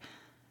altered.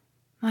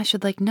 I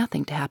should like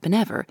nothing to happen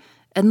ever,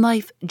 and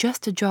life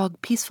just to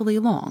jog peacefully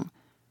along.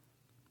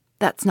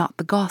 That's not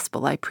the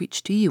gospel I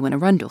preached to you in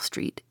Arundel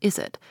Street, is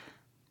it?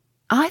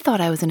 I thought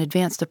I was an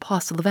advanced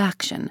apostle of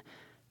action,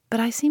 but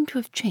I seem to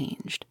have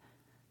changed.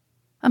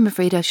 I'm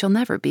afraid I shall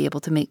never be able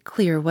to make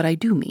clear what I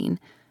do mean.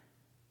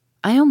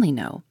 I only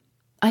know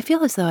I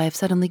feel as though I have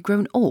suddenly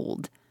grown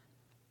old.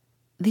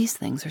 These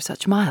things are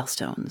such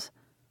milestones.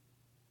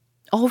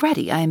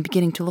 Already I am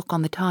beginning to look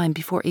on the time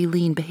before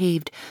Aileen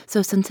behaved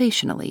so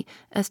sensationally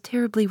as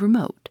terribly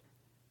remote.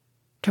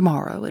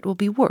 Tomorrow it will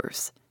be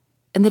worse.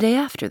 And the day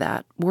after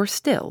that, worse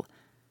still.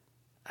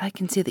 I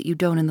can see that you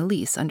don't in the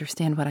least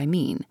understand what I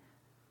mean.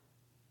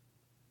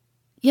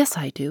 Yes,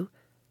 I do.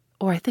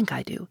 Or I think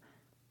I do.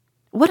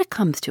 What it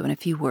comes to in a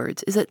few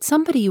words is that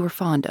somebody you were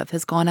fond of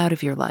has gone out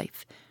of your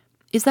life.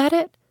 Is that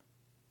it?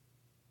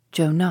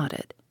 Joe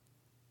nodded.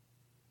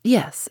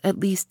 Yes, at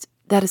least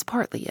that is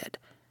partly it.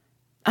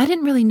 I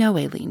didn't really know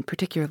Aileen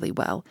particularly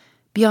well,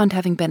 beyond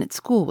having been at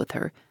school with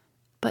her,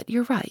 but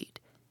you're right.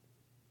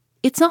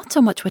 It's not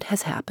so much what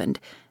has happened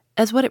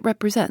as what it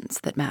represents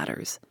that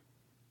matters.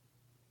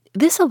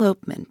 This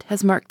elopement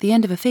has marked the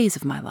end of a phase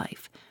of my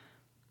life.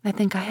 I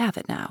think I have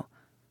it now.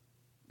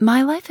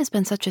 My life has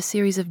been such a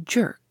series of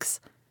jerks.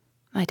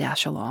 I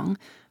dash along,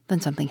 then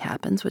something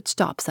happens which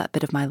stops that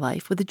bit of my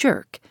life with a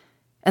jerk,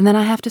 and then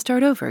I have to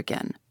start over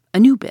again, a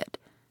new bit.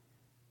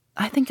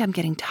 I think I'm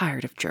getting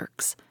tired of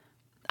jerks.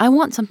 I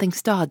want something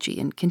stodgy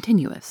and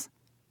continuous.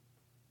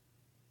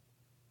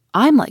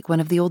 I'm like one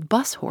of the old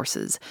bus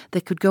horses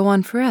that could go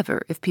on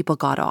forever if people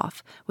got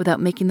off without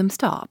making them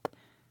stop.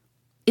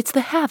 It's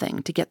the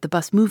having to get the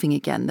bus moving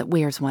again that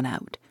wears one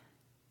out.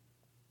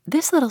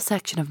 This little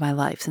section of my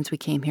life since we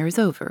came here is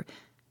over,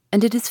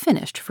 and it is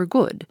finished for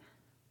good.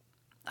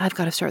 I've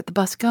got to start the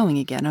bus going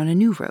again on a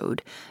new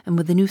road and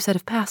with a new set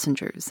of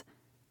passengers.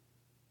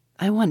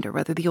 I wonder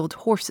whether the old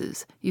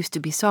horses used to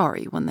be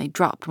sorry when they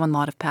dropped one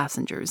lot of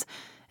passengers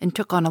and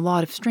took on a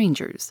lot of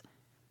strangers.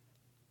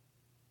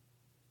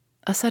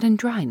 A sudden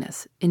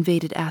dryness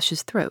invaded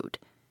Ash's throat.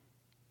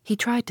 He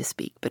tried to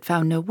speak but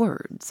found no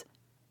words.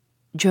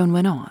 Joan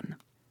went on.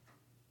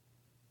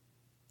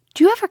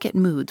 Do you ever get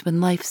moods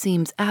when life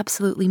seems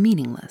absolutely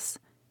meaningless?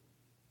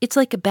 It's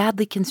like a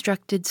badly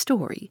constructed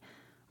story,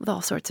 with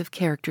all sorts of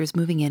characters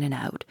moving in and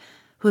out,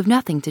 who have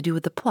nothing to do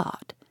with the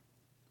plot.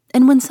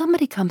 And when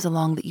somebody comes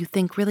along that you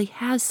think really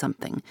has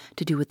something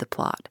to do with the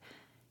plot,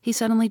 he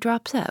suddenly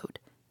drops out.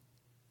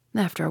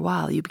 After a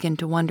while, you begin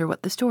to wonder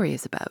what the story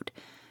is about,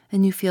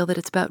 and you feel that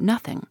it's about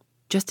nothing,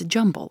 just a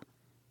jumble.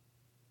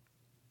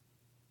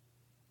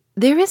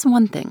 There is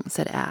one thing,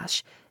 said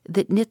Ash,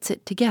 that knits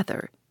it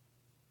together.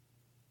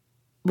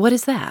 What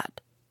is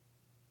that?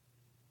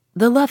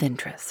 The love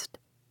interest.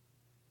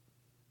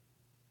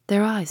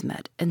 Their eyes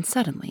met, and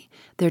suddenly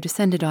there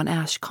descended on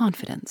Ash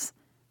confidence.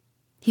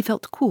 He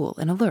felt cool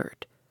and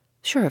alert,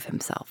 sure of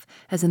himself,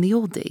 as in the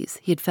old days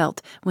he had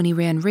felt when he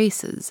ran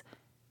races,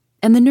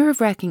 and the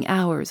nerve-wracking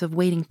hours of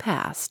waiting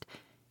passed.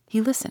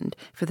 He listened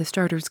for the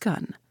starter's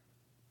gun.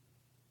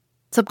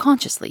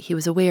 Subconsciously, he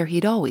was aware he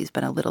had always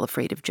been a little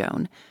afraid of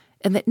Joan,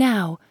 and that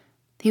now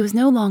he was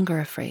no longer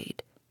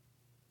afraid.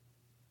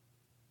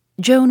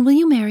 Joan, will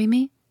you marry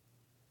me?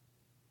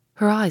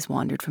 Her eyes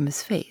wandered from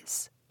his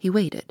face. He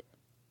waited.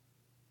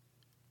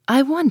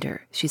 I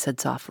wonder, she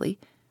said softly,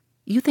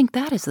 you think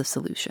that is the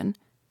solution?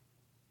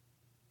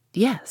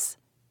 Yes.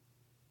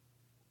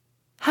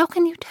 How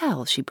can you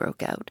tell? She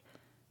broke out.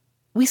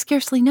 We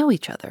scarcely know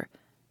each other.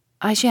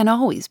 I shan't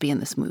always be in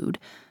this mood.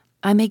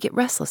 I may get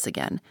restless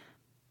again.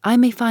 I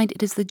may find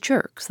it is the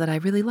jerks that I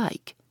really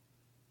like.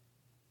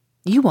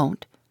 You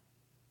won't.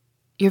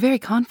 You're very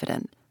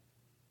confident.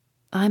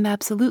 I'm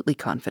absolutely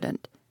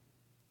confident.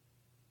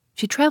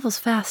 She travels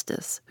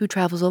fastest who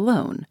travels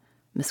alone,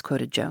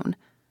 misquoted Joan.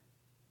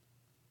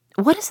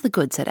 What is the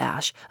good, said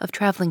Ash, of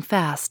traveling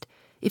fast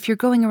if you're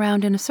going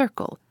around in a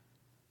circle?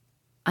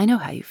 I know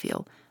how you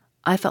feel.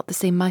 I felt the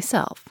same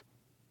myself.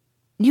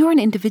 You're an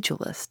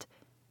individualist.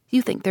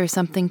 You think there's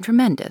something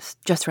tremendous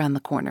just round the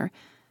corner,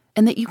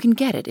 and that you can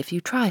get it if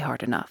you try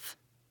hard enough.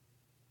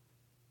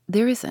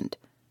 There isn't.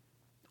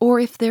 Or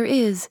if there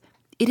is,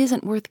 it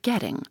isn't worth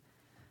getting.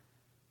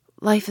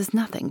 Life is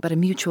nothing but a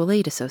mutual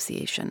aid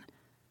association.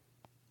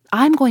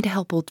 I'm going to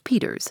help old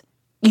Peters.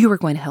 You are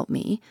going to help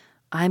me.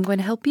 I'm going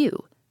to help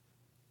you.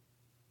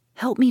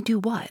 Help me do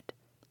what?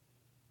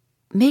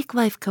 Make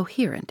life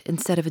coherent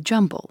instead of a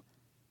jumble.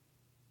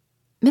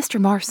 Mr.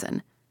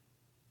 Marson.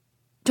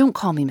 Don't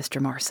call me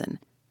Mr. Marson.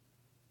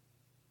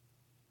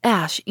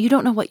 Ash, you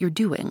don't know what you're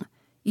doing.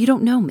 You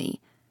don't know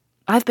me.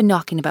 I've been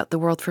knocking about the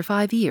world for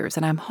 5 years,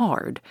 and I'm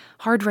hard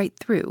right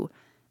through.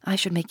 I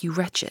should make you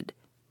wretched.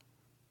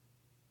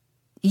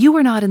 You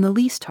are not in the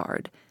least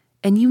hard,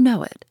 and you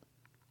know it.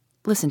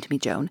 Listen to me,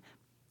 Joan.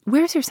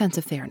 Where's your sense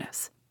of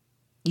fairness?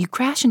 You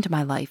crash into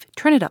my life,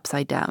 turn it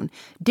upside down,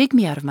 dig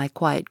me out of my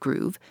quiet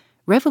groove,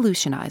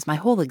 revolutionize my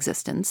whole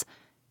existence,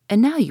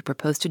 and now you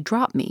propose to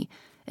drop me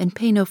and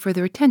pay no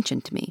further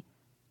attention to me.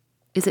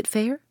 Is it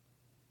fair?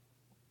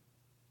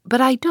 But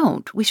I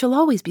don't. We shall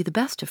always be the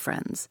best of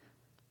friends.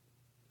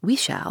 We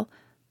shall,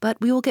 but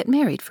we will get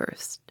married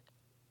first.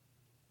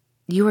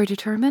 You are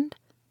determined?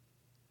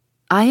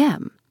 I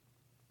am.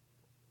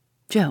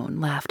 Joan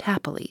laughed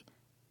happily.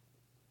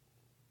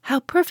 How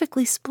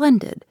perfectly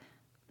splendid.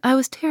 I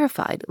was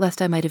terrified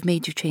lest I might have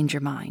made you change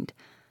your mind.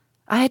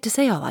 I had to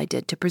say all I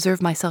did to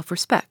preserve my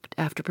self-respect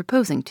after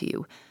proposing to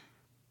you.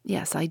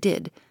 Yes, I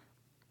did.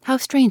 How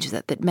strange is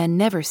it that men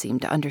never seem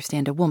to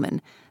understand a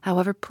woman,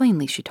 however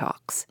plainly she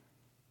talks.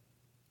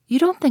 You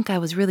don't think I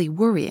was really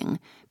worrying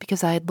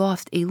because I had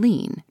lost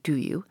Aileen, do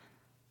you?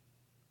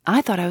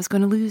 I thought I was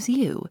going to lose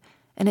you,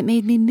 and it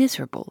made me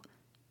miserable.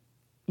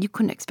 You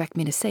couldn't expect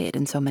me to say it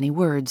in so many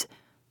words,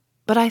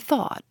 but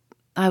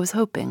I was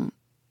hoping,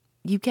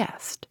 you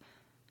guessed.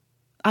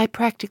 I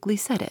practically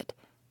said it.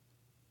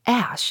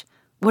 Ash,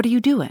 what are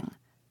you doing?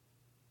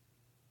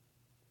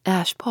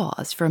 Ash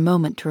paused for a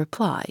moment to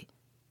reply.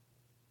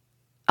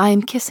 I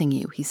am kissing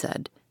you, he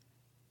said.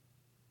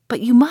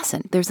 But you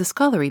mustn't. There's a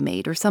scullery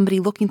maid or somebody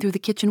looking through the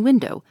kitchen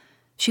window.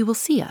 She will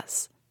see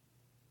us.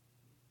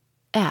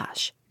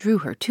 Ash drew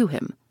her to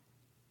him.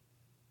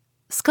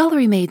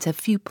 Scullery maids have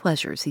few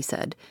pleasures, he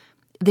said.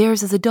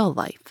 Theirs is a dull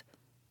life.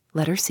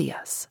 Let her see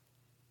us.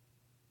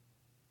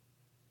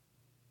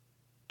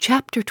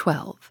 Chapter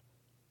 12.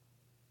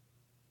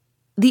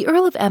 The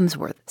Earl of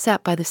Emsworth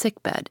sat by the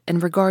sickbed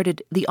and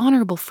regarded the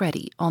Honorable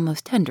Freddie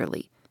almost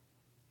tenderly.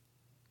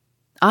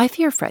 I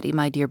fear, Freddie,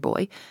 my dear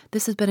boy,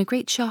 this has been a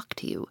great shock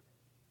to you.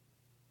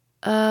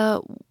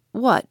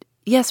 What?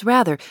 Yes,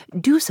 rather.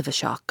 Deuce of a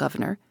shock,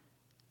 Governor.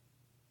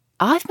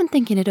 I've been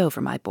thinking it over,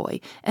 my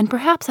boy, and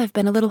perhaps I've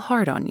been a little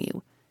hard on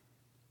you.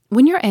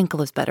 When your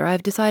ankle is better,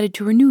 I've decided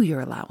to renew your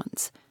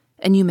allowance,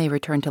 and you may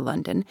return to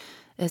London,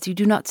 as you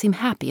do not seem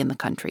happy in the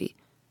country,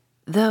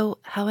 though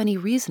how any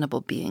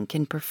reasonable being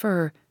can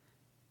prefer...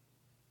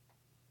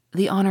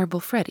 The Honorable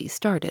Freddie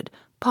started,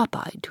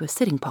 pop-eyed, to a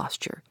sitting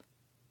posture.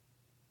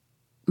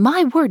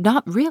 My word,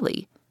 not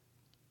really.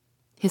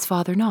 His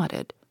father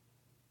nodded.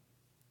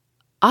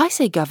 I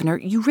say, Governor,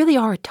 you really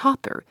are a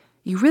topper.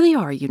 You really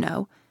are, you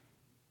know.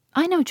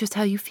 I know just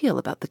how you feel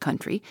about the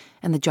country,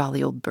 and the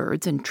jolly old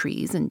birds and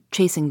trees, and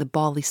chasing the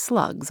bally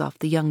slugs off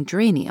the young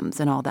geraniums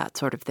and all that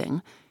sort of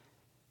thing.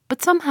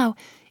 But somehow,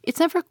 it's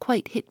never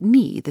quite hit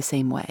me the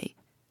same way.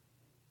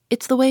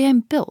 It's the way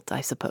I'm built,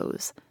 I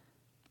suppose.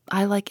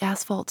 I like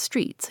asphalt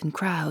streets and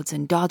crowds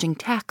and dodging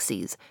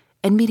taxis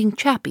and meeting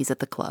chappies at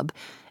the club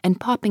and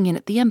popping in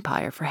at the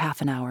Empire for half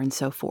an hour and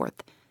so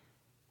forth.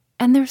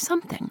 And there's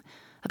something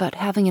about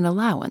having an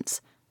allowance,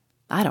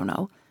 I don't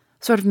know,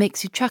 sort of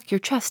makes you chuck your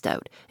chest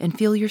out and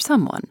feel you're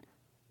someone.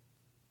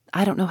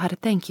 I don't know how to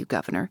thank you,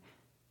 Governor.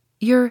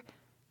 You're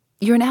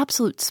an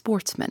absolute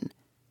sportsman.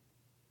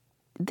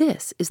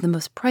 This is the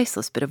most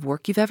priceless bit of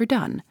work you've ever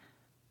done.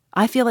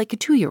 I feel like a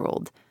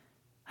 2-year-old.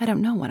 I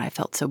don't know when I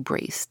felt so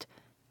braced.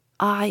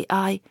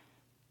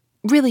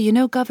 Really, you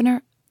know,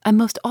 Governor, I'm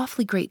most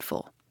awfully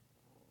grateful.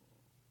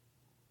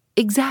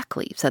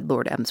 Exactly, said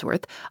Lord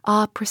Emsworth.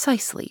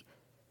 Precisely.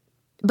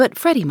 But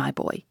Freddie, my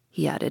boy,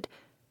 he added,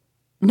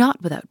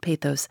 not without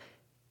pathos,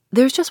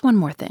 there's just one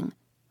more thing.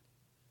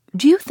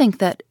 Do you think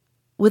that,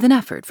 with an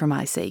effort for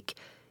my sake,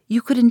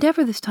 you could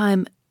endeavor this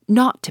time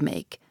not to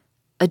make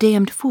a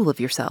damned fool of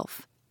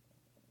yourself?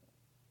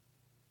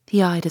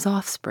 He eyed his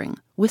offspring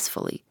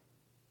wistfully.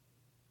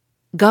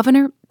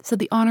 Governor, said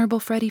the Honorable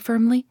Freddie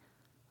firmly,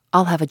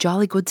 I'll have a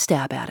jolly good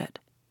stab at it.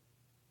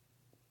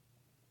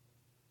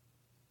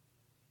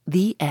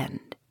 The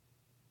End.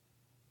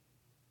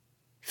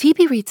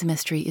 Phoebe Reads a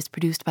Mystery is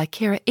produced by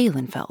Kara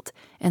Ehlenfeld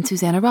and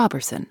Susanna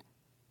Robertson.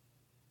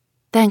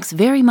 Thanks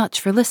very much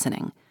for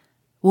listening.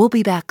 We'll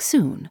be back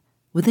soon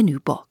with a new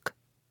book.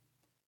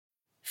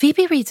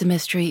 Phoebe Reads a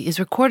Mystery is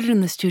recorded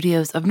in the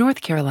studios of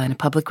North Carolina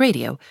Public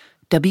Radio,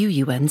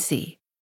 WUNC.